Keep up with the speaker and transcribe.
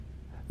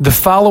The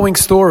following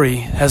story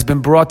has been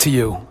brought to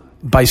you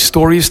by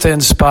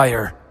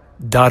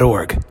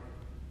StoriesToInspire.org.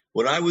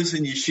 When I was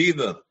in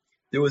yeshiva,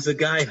 there was a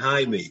guy,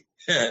 Jaime.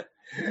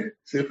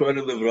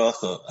 Zichrono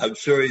Livracha. I'm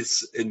sure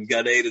he's in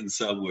Gan Eden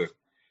somewhere.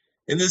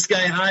 And this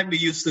guy, Jaime,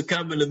 used to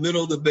come in the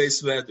middle of the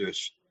Beis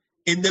Medrash.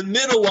 In the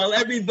middle, while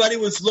everybody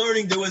was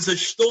learning, there was a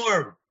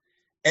storm.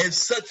 And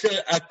such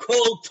a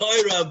cold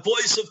Torah, a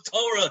voice of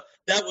Torah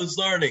that was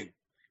learning.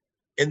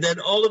 And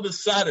then all of a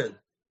sudden,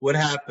 what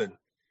happened?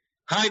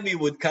 Jaime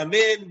would come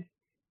in.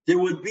 There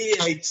would be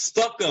a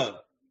stucco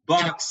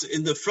box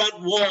in the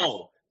front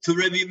wall to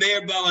Rebbe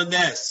Meir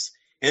Balanes.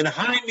 And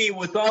Jaime,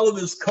 with all of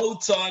his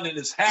coats on and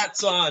his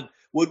hats on,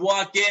 would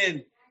walk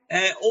in,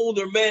 an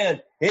older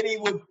man, and he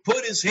would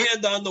put his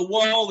hand on the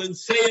wall and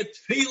say a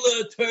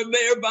tefillah to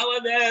Meir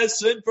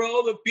Balanes and for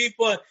all the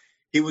people.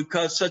 He would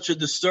cause such a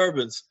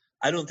disturbance.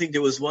 I don't think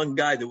there was one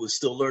guy that was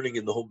still learning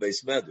in the whole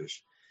Beis Medrash.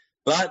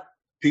 But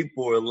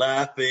people were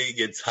laughing.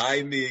 It's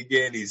Jaime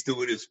again. He's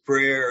doing his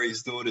prayer.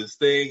 He's doing his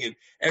thing. And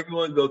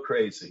everyone go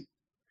crazy.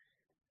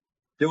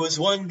 There was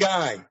one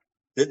guy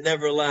that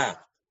never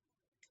laughed.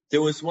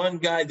 There was one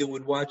guy that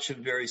would watch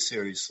him very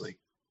seriously.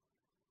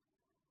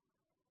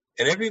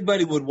 And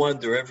everybody would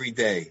wonder every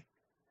day,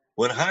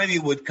 when Jaime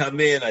would come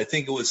in, I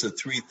think it was at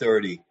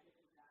 3:30,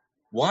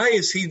 why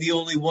is he the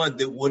only one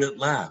that wouldn't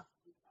laugh?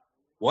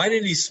 Why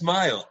didn't he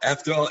smile?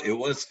 After all, it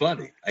was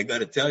funny, I got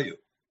to tell you.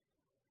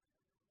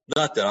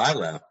 Not that I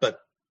laughed,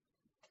 but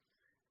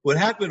what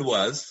happened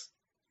was,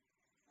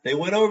 they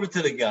went over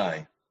to the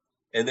guy,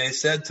 and they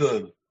said to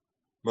him,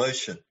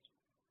 Moshe,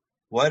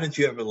 why don't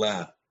you ever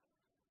laugh?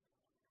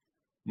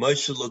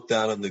 Moshe looked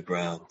down on the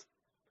ground.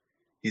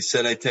 He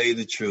said, I tell you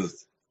the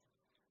truth.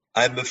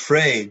 I'm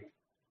afraid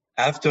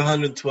after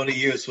 120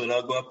 years, when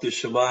I'll go up to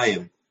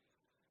Shemayim,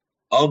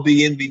 I'll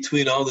be in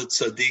between all the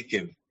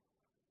tzaddikim,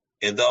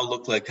 and I'll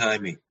look like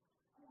Jaime.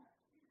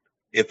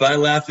 If I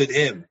laugh at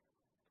him,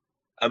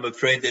 I'm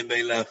afraid they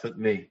may laugh at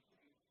me.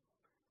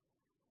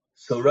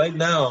 So right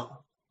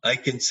now, I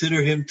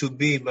consider him to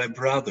be my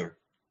brother,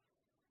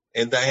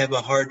 and I have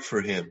a heart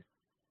for him,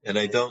 and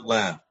I don't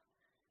laugh.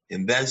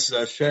 In Bez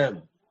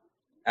Hashem,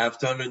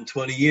 after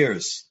 120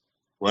 years,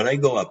 when I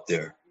go up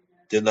there,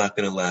 they're not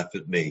going to laugh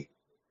at me.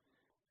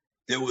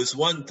 There was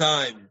one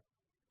time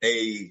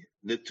a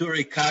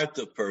Neturei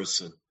Karta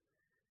person,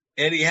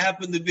 and he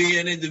happened to be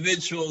an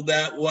individual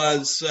that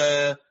was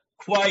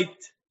quite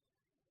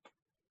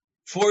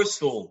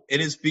forceful in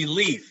his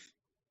belief.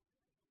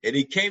 And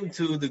he came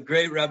to the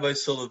great Rabbi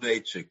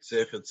Soloveitchik,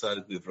 Zecher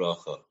Tzadik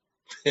Livracha.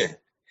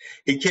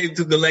 He came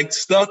to collect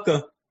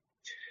tzedakah,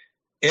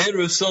 and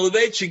Rabbi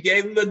Soloveitchik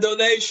gave him a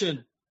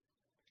donation.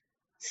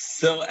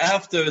 So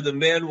after the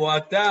man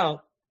walked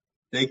out,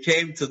 they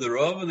came to the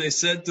Rav and they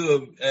said to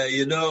him,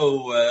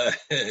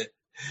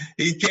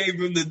 he came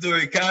from the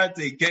Neturei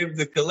Karta, he came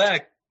to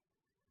collect.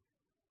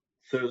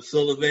 So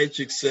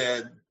Soloveitchik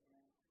said,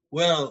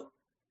 well,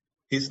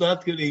 he's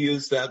not going to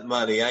use that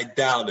money. I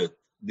doubt it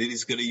that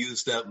he's going to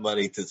use that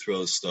money to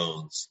throw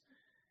stones.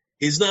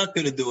 He's not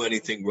going to do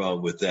anything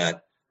wrong with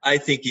that. I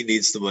think he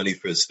needs the money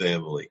for his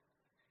family.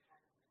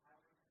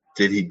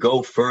 Did he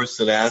go first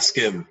and ask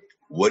him,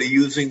 what are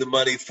you using the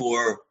money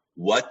for?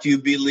 What do you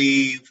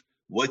believe?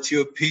 What's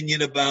your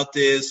opinion about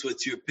this?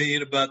 What's your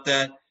opinion about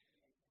that?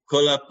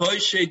 The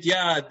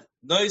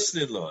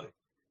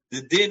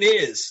din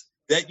is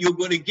that you're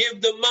going to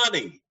give the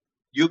money.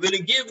 You're going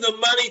to give the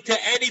money to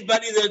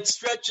anybody that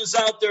stretches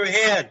out their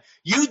hand.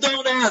 You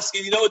don't ask.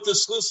 And you know what the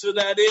schus for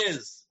that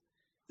is?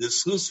 The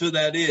schus for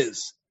that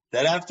is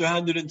that after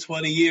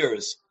 120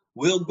 years,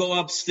 we'll go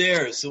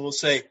upstairs and we'll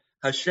say,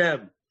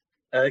 Hashem,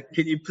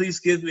 can you please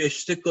give me a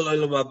shtikol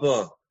olam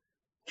haba?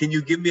 Can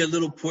you give me a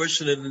little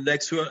portion in the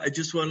next row? I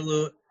just want a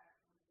little.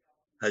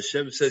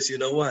 Hashem says, you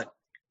know what?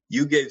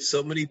 You gave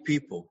so many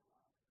people,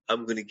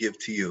 I'm going to give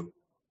to you.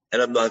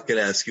 And I'm not going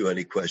to ask you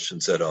any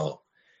questions at all.